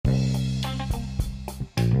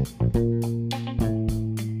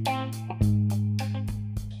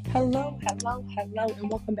Hello, and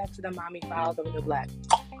welcome back to the Mommy Files of the Black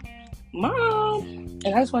Mom.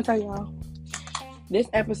 And I just want to tell y'all, this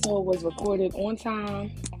episode was recorded on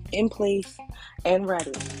time, in place, and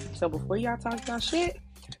ready. So before y'all talk about shit,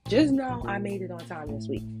 just know I made it on time this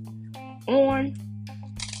week. On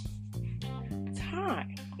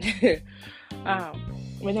time.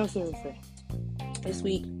 But no, seriously. This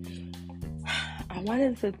week, I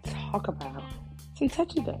wanted to talk about some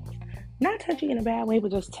touchy things. Not touchy in a bad way,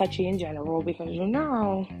 but just touchy in general, because lately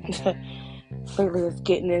it's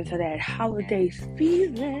getting into that holiday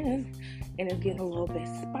season, and it's getting a little bit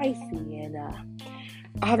spicy, and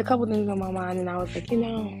I had a couple things on my mind, and I was like,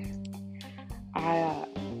 I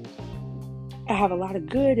have a lot of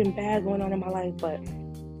good and bad going on in my life, but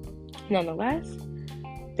nonetheless,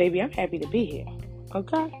 baby, I'm happy to be here,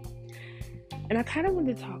 okay? And I kind of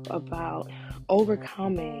wanted to talk about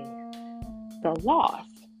overcoming the loss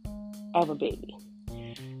of a baby.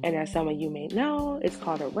 And as some of you may know, it's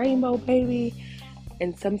called a rainbow baby.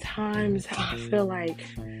 And sometimes I feel like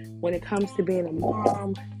when it comes to being a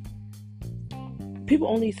mom, people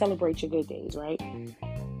only celebrate your good days, right?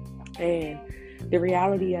 And the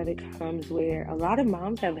reality of it comes where a lot of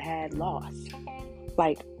moms have had loss,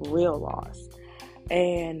 like real loss.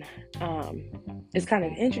 And it's kind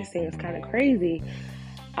of interesting, it's kind of crazy.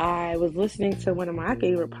 I was listening to one of my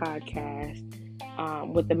favorite podcasts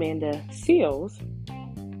with Amanda Seales,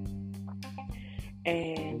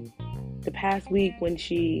 and the past week when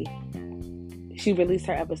she released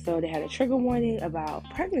her episode, it had a trigger warning about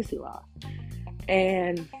pregnancy loss,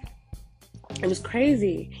 and it was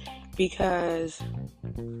crazy because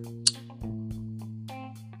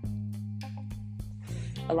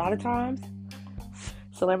a lot of times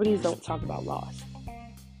celebrities don't talk about loss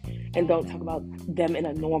and don't talk about them in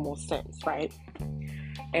a normal sense, right?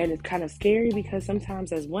 And it's kind of scary because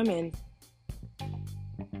sometimes as women,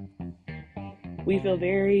 we feel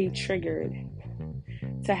very triggered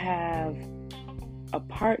to have a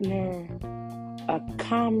partner, a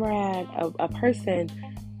comrade, a person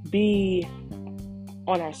be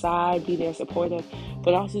on our side, be there supportive,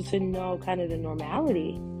 but also to know kind of the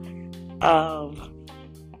normality of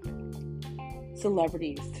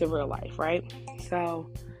celebrities to real life, right? So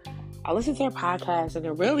I listened to her podcast, and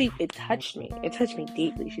it touched me. It touched me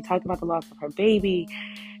deeply. She talked about the loss of her baby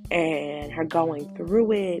and her going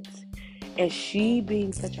through it, and she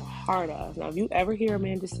being such a hard ass. Now, if you ever hear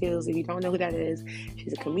Amanda Seales, if you don't know who that is,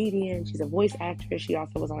 she's a comedian. She's a voice actress. She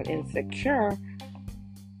also was on Insecure.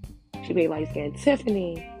 She made Light Skin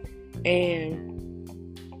Tiffany, and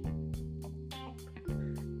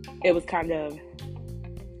it was kind of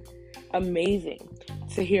amazing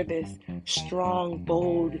to hear this strong,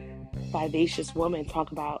 bold, vivacious woman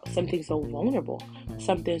talk about something so vulnerable,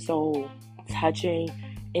 something so touching,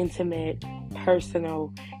 intimate,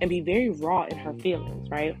 personal, and be very raw in her feelings,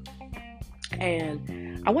 right?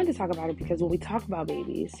 And I wanted to talk about it because when we talk about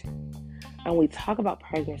babies, and we talk about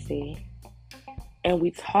pregnancy, and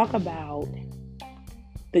we talk about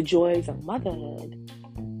the joys of motherhood,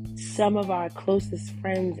 some of our closest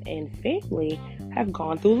friends and family have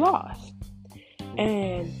gone through loss.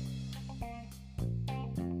 And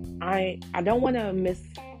I don't want to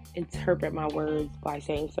misinterpret my words by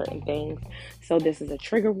saying certain things. So this is a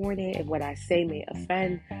trigger warning. If what I say may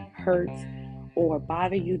offend, hurt, or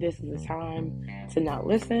bother you, this is the time to not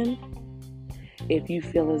listen. If you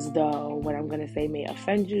feel as though what I'm going to say may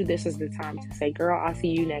offend you, this is the time to say, girl, I'll see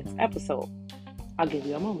you next episode. I'll give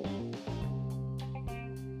you a moment.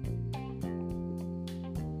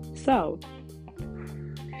 So,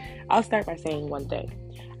 I'll start by saying one thing.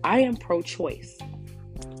 I am pro-choice.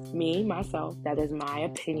 Me, myself, that is my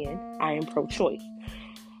opinion. I am pro-choice.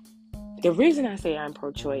 The reason I say I'm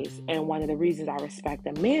pro-choice, and one of the reasons I respect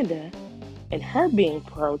Amanda and her being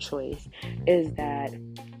pro-choice, is that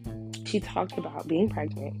she talked about being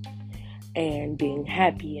pregnant and being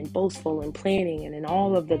happy and boastful and planning and in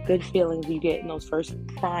all of the good feelings you get in those first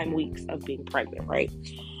prime weeks of being pregnant, right?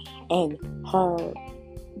 And her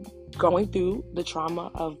going through the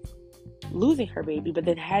trauma of losing her baby, but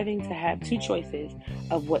then having to have two choices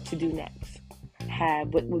of what to do next.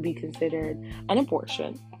 Have what would be considered an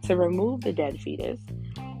abortion to remove the dead fetus,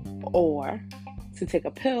 or to take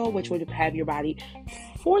a pill, which would have your body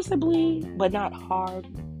forcibly, but not hard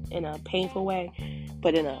in a painful way,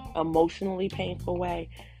 but in an emotionally painful way,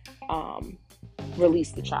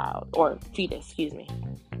 release the child, or fetus, excuse me,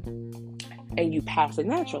 and you pass it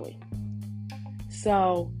naturally.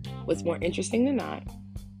 So what's more interesting than that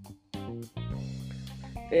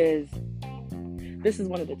is this is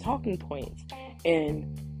one of the talking points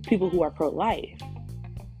in people who are pro-life.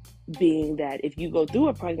 being that if you go through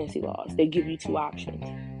a pregnancy loss, they give you two options.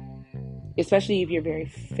 Especially if you're very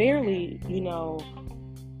fairly,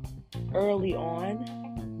 early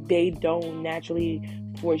on, they don't naturally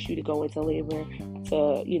force you to go into labor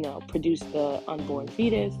to, produce the unborn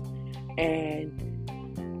fetus. And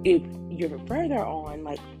if you're further on,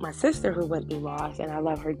 like my sister who went through loss, and I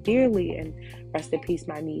love her dearly, and rest in peace,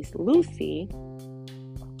 my niece Lucy,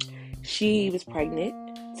 she was pregnant,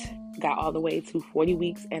 got all the way to 40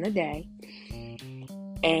 weeks and a day,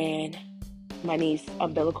 and my niece's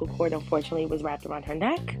umbilical cord unfortunately was wrapped around her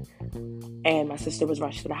neck, and my sister was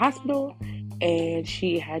rushed to the hospital, and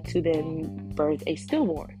she had to then birth a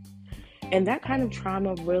stillborn. And that kind of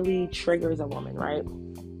trauma really triggers a woman, right?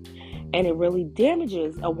 And it really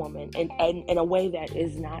damages a woman in a way that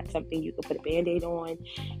is not something you can put a Band-Aid on.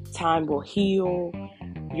 Time will heal.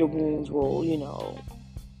 Your wounds will,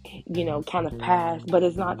 kind of pass. But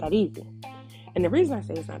it's not that easy. And the reason I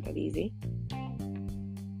say it's not that easy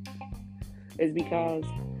is because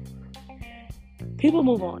people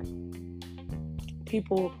move on.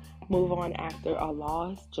 People move on after a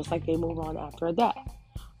loss, just like they move on after a death.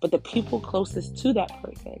 But the people closest to that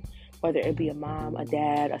person, whether it be a mom, a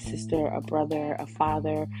dad, a sister, a brother, a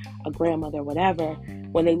father, a grandmother, whatever,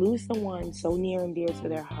 when they lose someone so near and dear to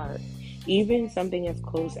their heart, even something as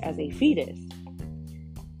close as a fetus,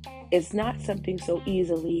 it's not something so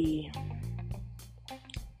easily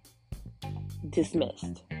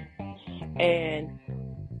dismissed. And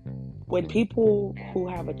when people who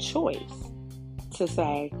have a choice to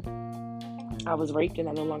say, I was raped and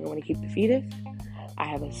I no longer want to keep the fetus, I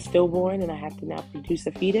have a stillborn and I have to now produce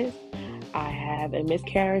a fetus, I have a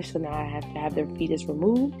miscarriage, so now I have to have their fetus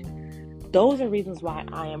removed. Those are reasons why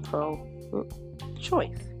I am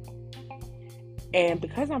pro-choice. And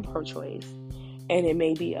because I'm pro-choice, and it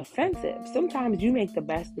may be offensive, sometimes you make the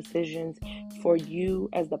best decisions for you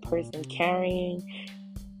as the person carrying,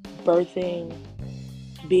 birthing,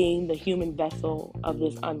 being the human vessel of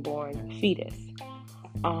this unborn fetus.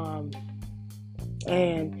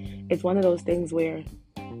 And it's one of those things where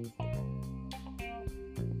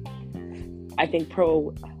I think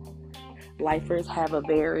pro-lifers have a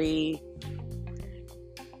very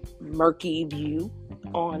murky view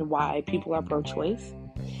on why people are pro-choice.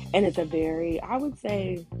 And it's a very, I would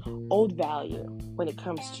say, old value when it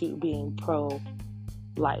comes to being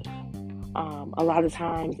pro-life. A lot of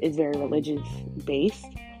times it's very religious based,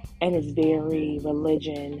 and it's very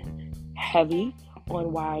religion heavy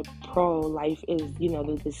on why pro-life is,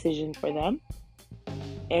 the decision for them.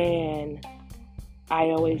 And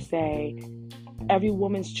I always say every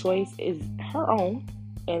woman's choice is her own,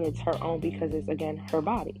 and it's her own because it's, again, her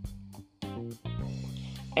body.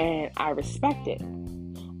 And I respect it.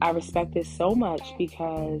 I respect it so much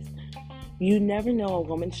because you never know a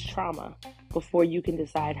woman's trauma before you can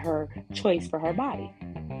decide her choice for her body.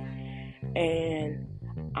 And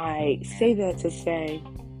I say that to say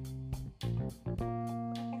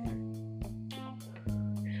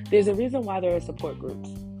there's a reason why there are support groups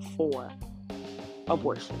for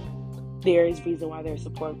abortion. There is a reason why there are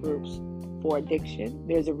support groups for addiction.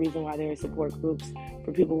 There's a reason why there are support groups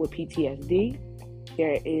for people with PTSD.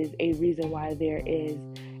 There is a reason why there is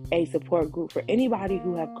a support group for anybody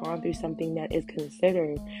who have gone through something that is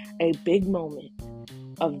considered a big moment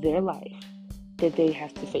of their life that they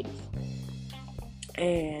have to face.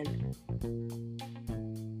 And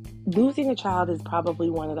losing a child is probably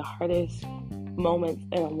one of the hardest moments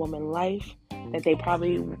in a woman's life that they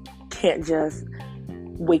probably can't just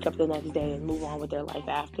wake up the next day and move on with their life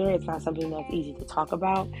after. It's not something that's easy to talk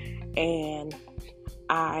about, and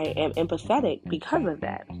I am empathetic because of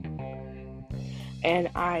that. And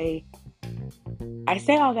I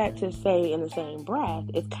say all that to say in the same breath,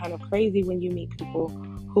 it's kind of crazy when you meet people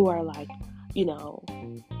who are like,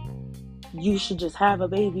 you should just have a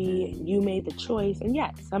baby, you made the choice. And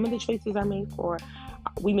yes, some of the choices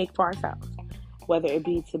we make for ourselves, whether it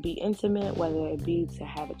be to be intimate, whether it be to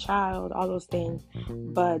have a child, all those things.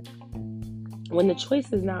 But when the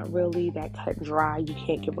choice is not really that cut and dry, you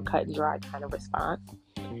can't give a cut and dry kind of response.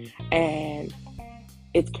 And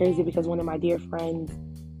it's crazy because one of my dear friends,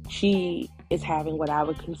 she is having what I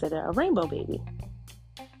would consider a rainbow baby.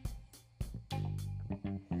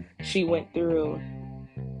 She went through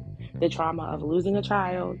the trauma of losing a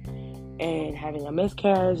child and having a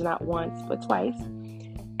miscarriage, not once, but twice.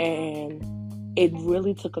 And it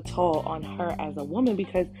really took a toll on her as a woman,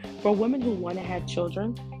 because for women who want to have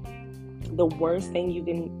children, the worst thing you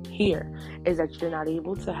can hear is that you're not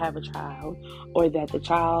able to have a child, or that the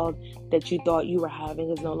child that you thought you were having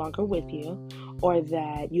is no longer with you, or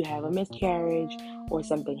that you have a miscarriage or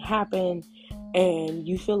something happened and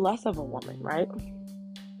you feel less of a woman, right?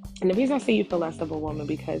 And the reason I say you feel less of a woman,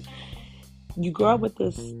 because you grow up with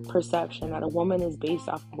this perception that a woman is based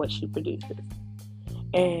off of what she produces.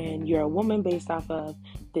 And you're a woman based off of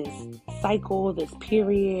this cycle, this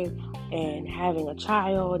period, and having a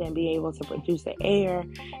child and being able to produce the heir.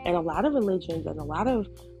 And a lot of religions and a lot of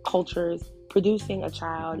cultures, producing a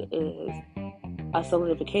child is a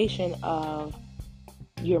solidification of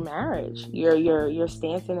your marriage, your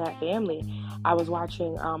stance in that family. I was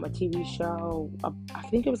watching a TV show, I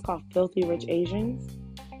think it was called Filthy Rich Asians,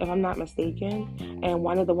 if I'm not mistaken. And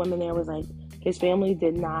one of the women there was like, his family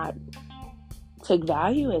did not take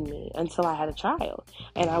value in me until I had a child.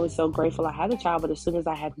 And I was so grateful I had a child, but as soon as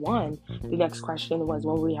I had one, the next question was,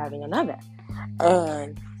 when were we having another?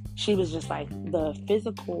 And she was just like, the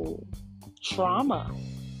physical trauma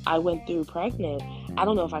I went through pregnant, I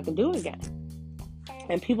don't know if I can do it again.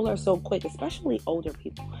 And people are so quick, especially older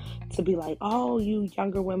people, to be like, oh, you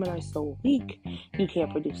younger women are so weak. You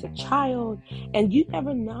can't produce a child. And you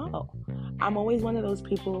never know. I'm always one of those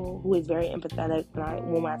people who is very empathetic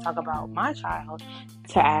when I talk about my child,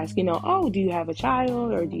 to ask, oh, do you have a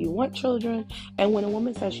child or do you want children? And when a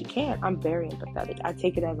woman says she can't, I'm very empathetic. I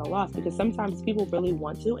take it as a loss, because sometimes people really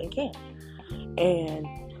want to and can't. And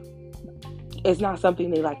it's not something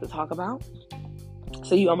they like to talk about.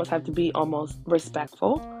 So you almost have to be almost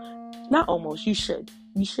respectful. Not almost, you should.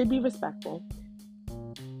 You should be respectful.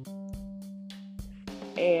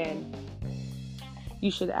 And you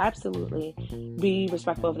should absolutely be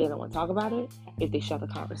respectful if they don't want to talk about it. If they shut the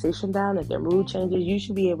conversation down, if their mood changes, you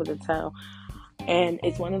should be able to tell. And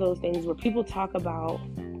it's one of those things where people talk about,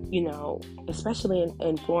 especially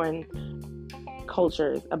in foreign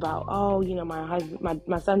cultures, about, oh,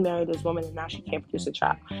 my son married this woman and now she can't produce a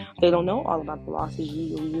child. They don't know all about the losses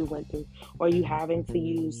you went through, or you having to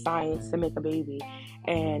use science to make a baby.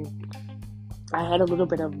 And I had a little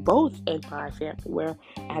bit of both in my family, where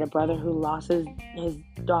I had a brother who lost his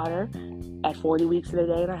daughter at 40 weeks of the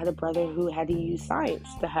day, and I had a brother who had to use science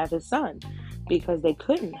to have his son because they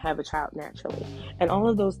couldn't have a child naturally. And all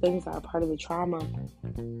of those things are part of the trauma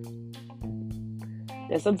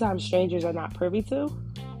that sometimes strangers are not privy to,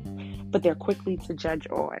 but they're quickly to judge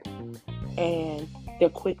on, and they're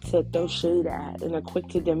quick to throw shade at, and they're quick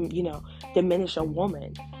to diminish a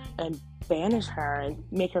woman and banish her and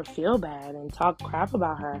make her feel bad and talk crap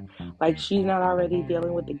about her, like she's not already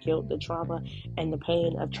dealing with the guilt, the trauma, and the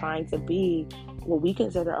pain of trying to be what we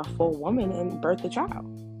consider a full woman and birth a child.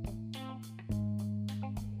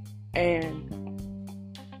 And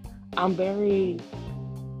I'm very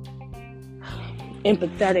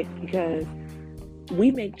empathetic, because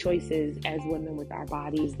we make choices as women with our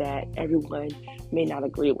bodies that everyone may not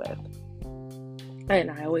agree with.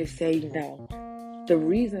 And I always say, the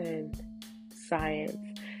reason science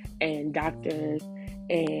and doctors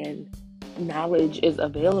and knowledge is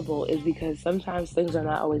available is because sometimes things are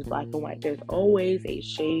not always black and white. There's always a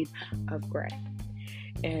shade of gray.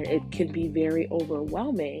 And it can be very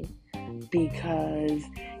overwhelming, because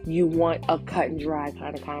you want a cut and dry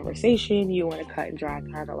kind of conversation. You want a cut and dry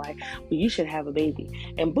kind of like, well, you should have a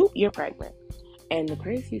baby. And boop, you're pregnant. And the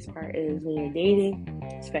craziest part is, when you're dating,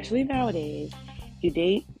 especially nowadays, you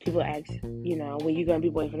date, people ask, when you're going to be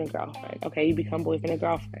boyfriend and girlfriend. Okay, you become boyfriend and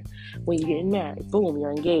girlfriend. When you're getting married, boom,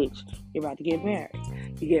 you're engaged. You're about to get married.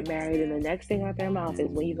 You get married, and the next thing out their mouth is,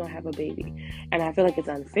 when you're going to have a baby. And I feel like it's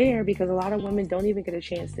unfair, because a lot of women don't even get a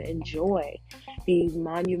chance to enjoy these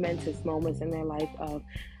monumentous moments in their life of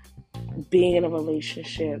being in a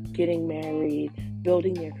relationship, getting married,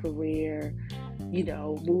 building their career,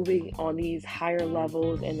 moving on these higher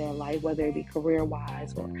levels in their life, whether it be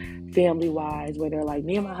career-wise or family-wise, where they're like,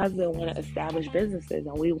 me and my husband want to establish businesses,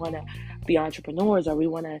 and we want to be entrepreneurs, or we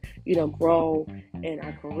want to, grow in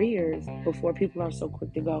our careers before people are so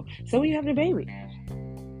quick to go, so we have the baby.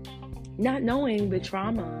 Not knowing the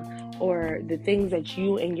trauma or the things that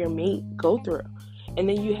you and your mate go through. And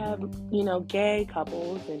then you have, gay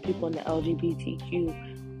couples and people in the LGBTQI,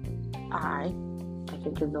 I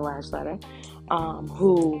think is the last letter,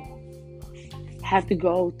 who have to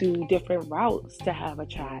go through different routes to have a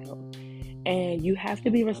child. And you have to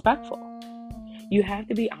be respectful. You have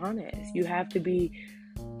to be honest. You have to be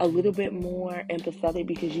a little bit more empathetic,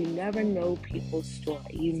 because you never know people's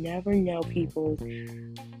story. You never know people's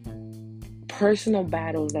personal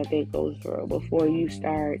battles that they go through before you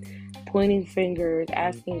start pointing fingers,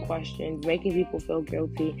 asking questions, making people feel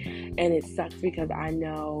guilty. And it sucks, because I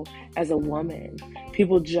know as a woman,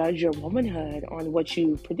 people judge your womanhood on what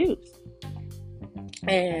you produce.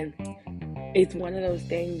 And it's one of those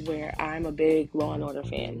things where I'm a big Law and Order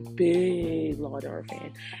fan.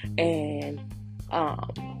 And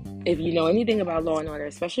If you know anything about Law and Order,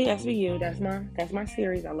 especially SVU, that's my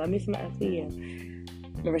series. I love me some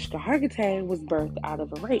SVU. Mariska Hargitay was birthed out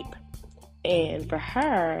of a rape. And for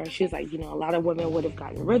her, she's like, a lot of women would have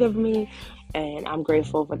gotten rid of me, and I'm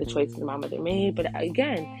grateful for the choices my mother made. But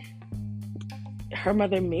again, her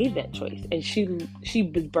mother made that choice, and she was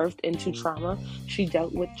birthed into trauma. She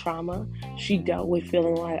dealt with trauma. She dealt with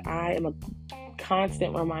feeling like I am a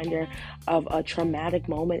constant reminder of a traumatic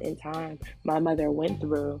moment in time my mother went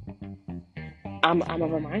through. I'm a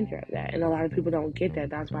reminder of that, and a lot of people don't get that.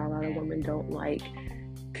 That's why a lot of women don't like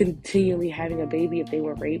continually having a baby if they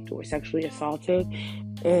were raped or sexually assaulted.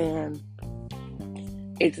 And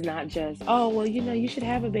it's not just, oh, well, you should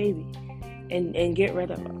have a baby and get rid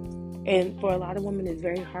of them. And for a lot of women, it's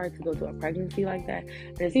very hard to go through a pregnancy like that.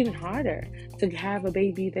 And it's even harder to have a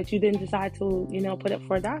baby that you didn't decide to, put up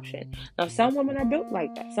for adoption. Now, some women are built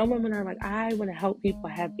like that. Some women are like, I want to help people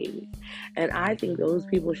have babies. And I think those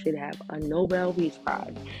people should have a Nobel Peace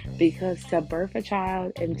Prize, because to birth a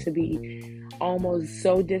child and to be almost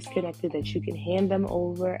so disconnected that you can hand them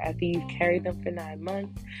over after you've carried them for 9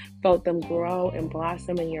 months, felt them grow and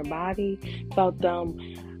blossom in your body, felt them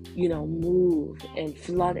move and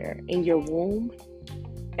flutter in your womb,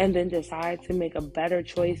 and then decide to make a better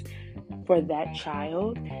choice for that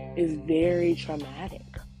child is very traumatic.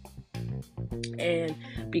 And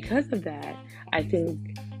because of that, I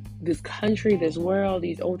think this country, this world,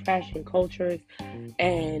 these old-fashioned cultures,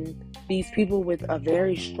 and these people with a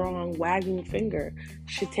very strong wagging finger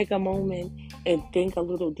should take a moment and think a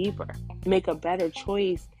little deeper, make a better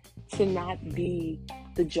choice to not be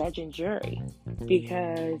the judge and jury,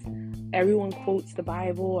 because everyone quotes the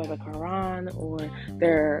Bible or the Quran or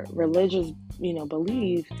their religious,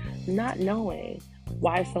 beliefs, not knowing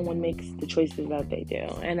why someone makes the choices that they do.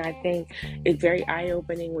 And I think it's very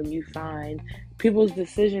eye-opening when you find people's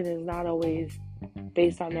decision is not always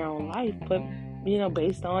based on their own life, but,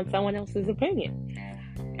 based on someone else's opinion.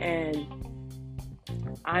 And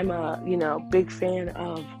I'm a, big fan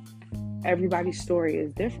of everybody's story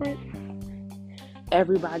is different.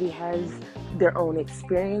 Everybody has their own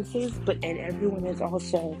experiences, and everyone is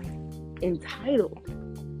also entitled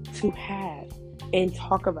to have and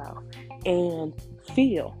talk about and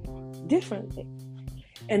feel differently.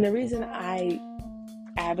 And the reason I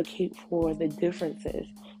advocate for the differences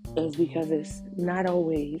is because it's not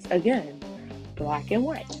always, again, black and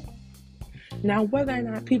white. Now, whether or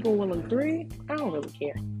not people will agree, I don't really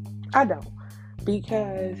care. I don't.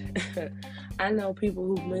 Because I know people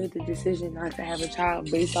who've made the decision not to have a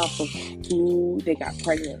child based off of who they got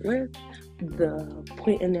pregnant with, the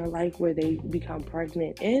point in their life where they become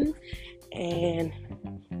pregnant in, and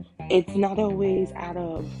it's not always out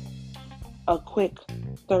of a quick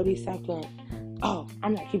 30-second, oh,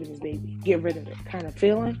 I'm not keeping this baby, get rid of it kind of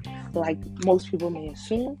feeling, like most people may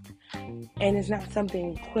assume. And it's not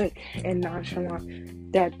something quick and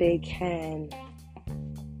nonchalant that they can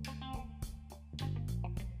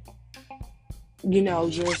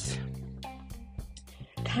just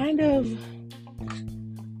kind of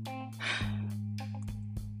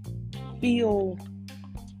feel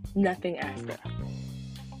nothing after.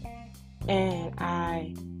 And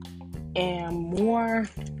I am more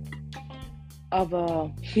of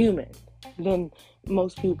a human than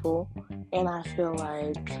most people, and I feel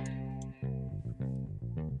like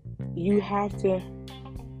you have to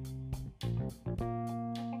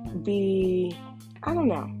be, I don't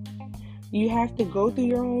know, you have to go through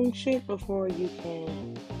your own shit before you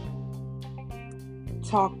can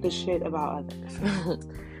talk the shit about others.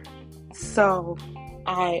 So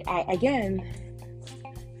I again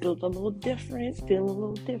feel a little different,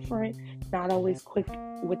 not always quick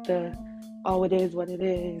with the, oh, it is what it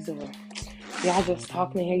is, or y'all just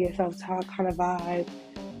talking to hear yourself talk kind of vibe.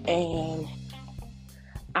 And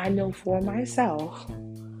I know for myself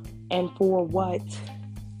and for what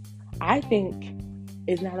I think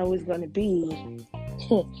is not always going to be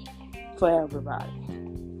for everybody.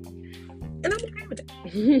 And I'm okay with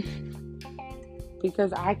it.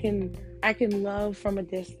 Because I can love from a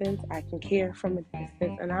distance, I can care from a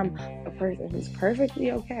distance, and I'm a person who's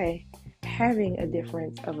perfectly okay having a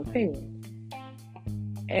difference of opinion.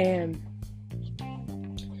 And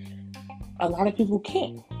a lot of people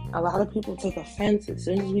can't. A lot of people take offense as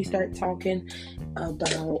soon as we start talking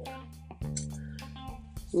about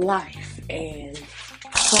life and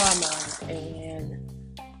trauma and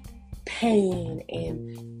pain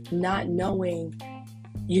and not knowing,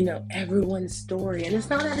 everyone's story. And it's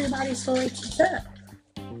not everybody's story to tell.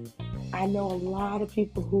 I know a lot of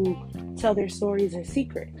people who tell their stories in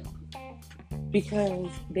secret because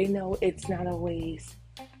they know it's not always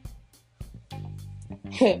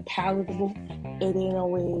palatable. It ain't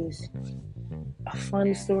always a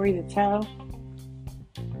fun story to tell.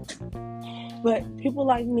 But people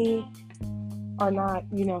like me are not,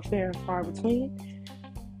 fair and far between.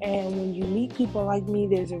 And when you meet people like me,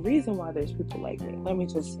 there's a reason why there's people like me. Let me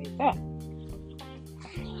just say that.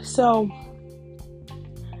 So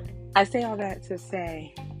I say all that to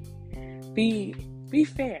say, be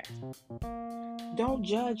fair. Don't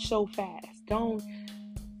judge so fast. Don't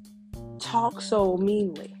talk so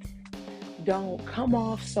meanly. Don't come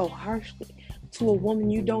off so harshly to a woman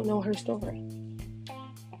you don't know her story.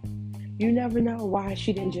 You never know why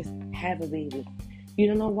she didn't just have a baby. You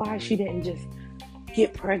don't know why she didn't just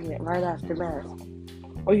get pregnant right after marriage.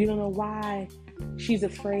 Or you don't know why she's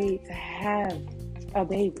afraid to have a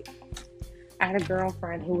baby. I had a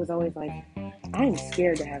girlfriend who was always like, I'm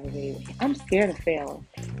scared to have a baby. I'm scared of failing.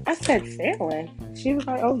 I said, failing? She was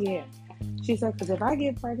like, oh yeah. She said, because if I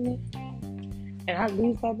get pregnant and I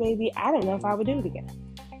lose that baby, I don't know if I would do it again.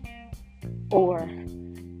 Or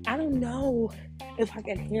I don't know if I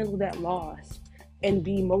can handle that loss and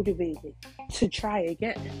be motivated to try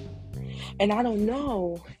again. And I don't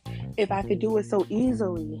know if I could do it so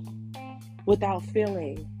easily without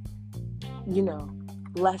feeling,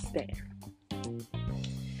 less than.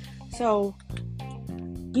 So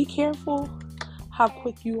be careful how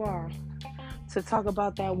quick you are to talk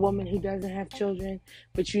about that woman who doesn't have children,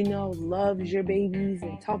 but loves your babies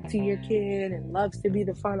and talk to your kid and loves to be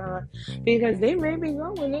the fun aunt, because they may be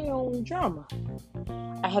going their own drama.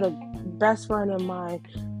 I had a best friend of mine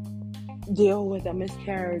deal with a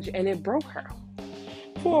miscarriage, and it broke her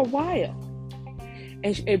for a while.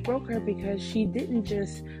 And it broke her because she didn't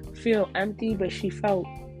just feel empty, but she felt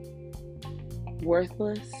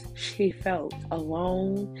worthless. She felt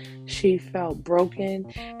alone. She felt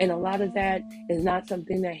broken. And a lot of that is not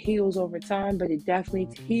something that heals over time, but it definitely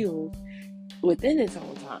heals within its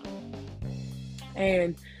own time.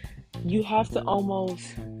 And you have to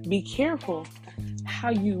almost be careful how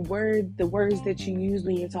you word the words that you use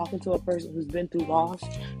when you're talking to a person who's been through loss,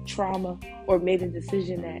 trauma, or made a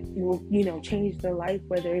decision that will, change their life,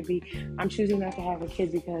 whether it be, I'm choosing not to have a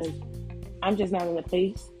kid because I'm just not in a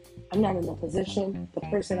place, I'm not in a position, the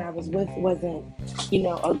person I was with wasn't,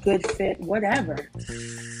 a good fit, whatever.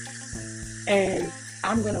 And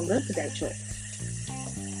I'm going to live with that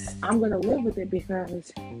choice. I'm going to live with it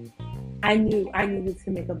because I knew I needed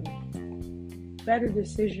to make a better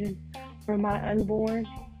decision for my unborn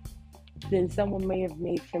than someone may have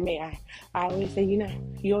made for me. I always say,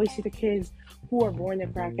 you always see the kids who are born to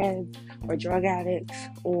crackheads or drug addicts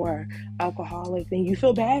or alcoholics, and you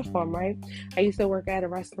feel bad for them, right? I used to work at a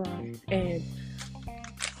restaurant, and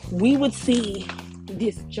we would see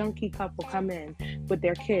this junkie couple come in with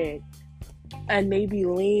their kid, and maybe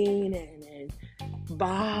lean and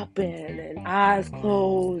bopping and eyes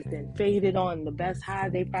closed and faded on the best high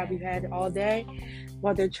they probably had all day,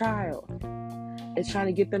 while their child is trying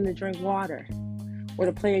to get them to drink water or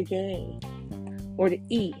to play a game or to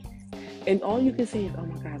eat. And all you can say is, oh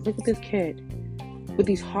my God, look at this kid with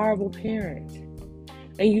these horrible parents.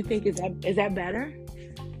 And you think, is that better?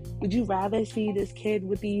 Would you rather see this kid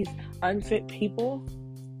with these unfit people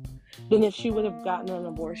than if she would have gotten an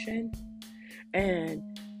abortion and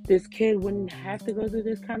this kid wouldn't have to go through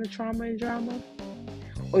this kind of trauma and drama?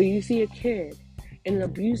 Or you see a kid in an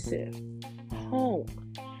abusive home,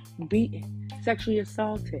 beaten, sexually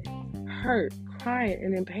assaulted, hurt, crying,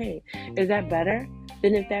 and in pain. Is that better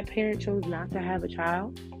than if that parent chose not to have a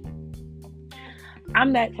child?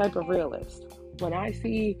 I'm that type of realist. When I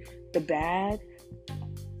see the bad,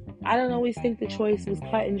 I don't always think the choice was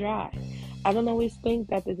cut and dry. I don't always think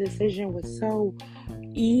that the decision was so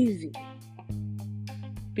easy.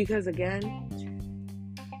 Because again,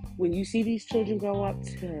 when you see these children grow up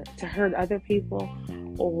to hurt other people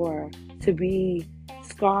or to be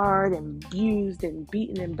scarred and abused and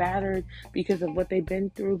beaten and battered because of what they've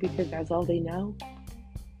been through, because that's all they know,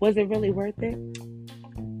 was it really worth it?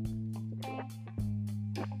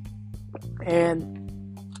 And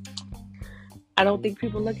I don't think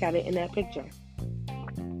people look at it in that picture.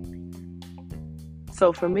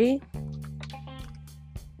 So for me,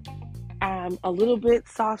 I'm a little bit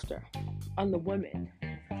softer on the women.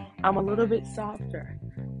 I'm a little bit softer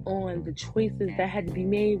on the choices that had to be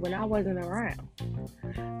made when I wasn't around.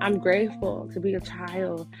 I'm grateful to be a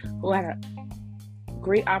child who had a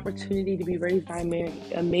great opportunity to be raised by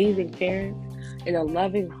amazing parents in a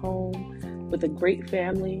loving home with a great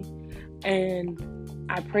family. And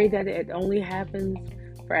I pray that it only happens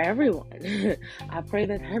for everyone. I pray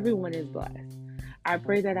that everyone is blessed. I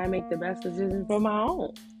pray that I make the best decision for my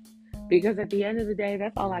own. Because at the end of the day,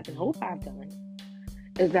 that's all I can hope I've done.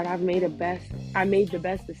 is that I made the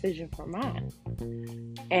best decision for mine.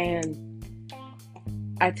 And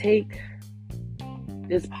I take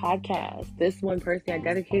this podcast, this one person, I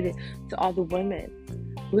dedicate it to all the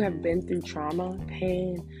women who have been through trauma,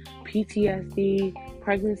 pain, PTSD,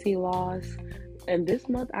 pregnancy loss. And this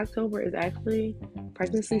month, October, is actually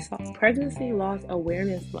Pregnancy Loss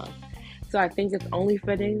Awareness Month. So I think it's only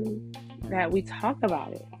fitting that we talk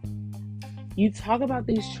about it. You talk about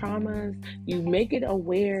these traumas, you make it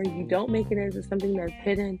aware, you don't make it as something that's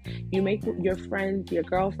hidden. You make your friends, your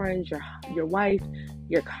girlfriends, your wife,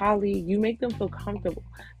 your colleague, you make them feel comfortable.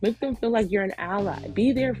 Make them feel like you're an ally.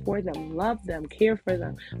 Be there for them, love them, care for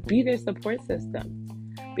them, be their support system.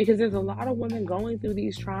 Because there's a lot of women going through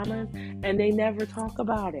these traumas and they never talk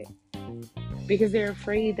about it. Because they're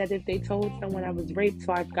afraid that if they told someone I was raped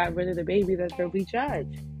so I got rid of the baby, that they'll be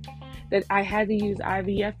judged. That I had to use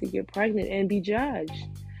IVF to get pregnant and be judged.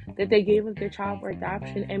 That they gave up their child for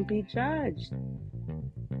adoption and be judged.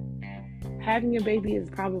 Having a baby is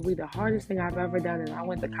probably the hardest thing I've ever done. And I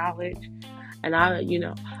went to college and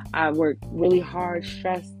I worked really hard,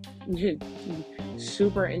 stressed,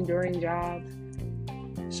 super enduring jobs.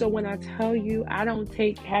 So when I tell you, I don't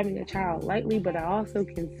take having a child lightly, but I also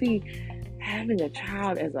can see having a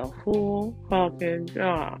child as a full fucking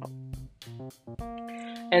job.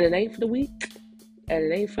 And it ain't for the weak, and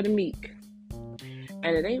it ain't for the meek.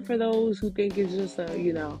 And it ain't for those who think it's just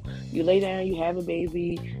you lay down, you have a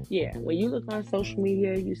baby. Yeah, when you look on social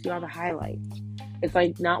media, you see all the highlights. It's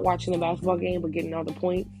like not watching a basketball game, but getting all the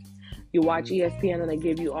points. You watch ESPN and they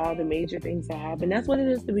give you all the major things that happen. That's what it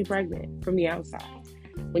is to be pregnant from the outside.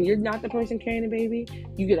 When you're not the person carrying the baby,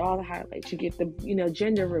 you get all the highlights. You get the,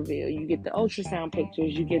 gender reveal. You get the ultrasound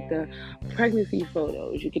pictures. You get the pregnancy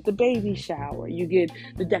photos. You get the baby shower. You get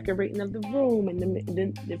the decorating of the room and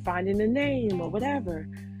the finding the name or whatever.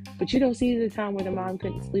 But you don't see the time where the mom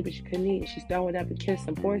couldn't sleep and she couldn't eat and she's throwing up and kissing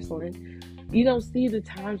some porcelain. You don't see the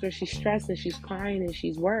times where she's stressed and she's crying and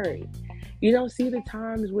she's worried. You don't see the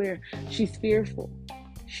times where she's fearful.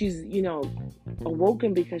 She's,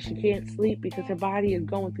 awoken because she can't sleep because her body is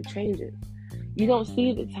going through changes. You don't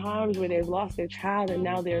see the times where they've lost their child and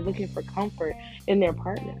now they're looking for comfort in their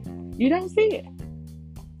partner. You don't see it.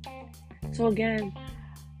 So again,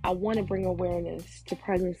 I want to bring awareness to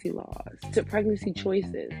pregnancy laws, to pregnancy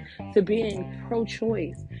choices, to being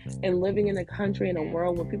pro-choice and living in a country and a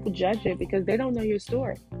world where people judge it because they don't know your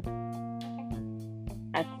story.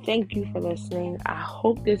 I thank you for listening. I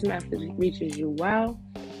hope this message reaches you well.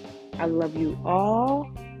 I love you all,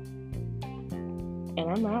 and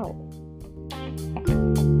I'm out.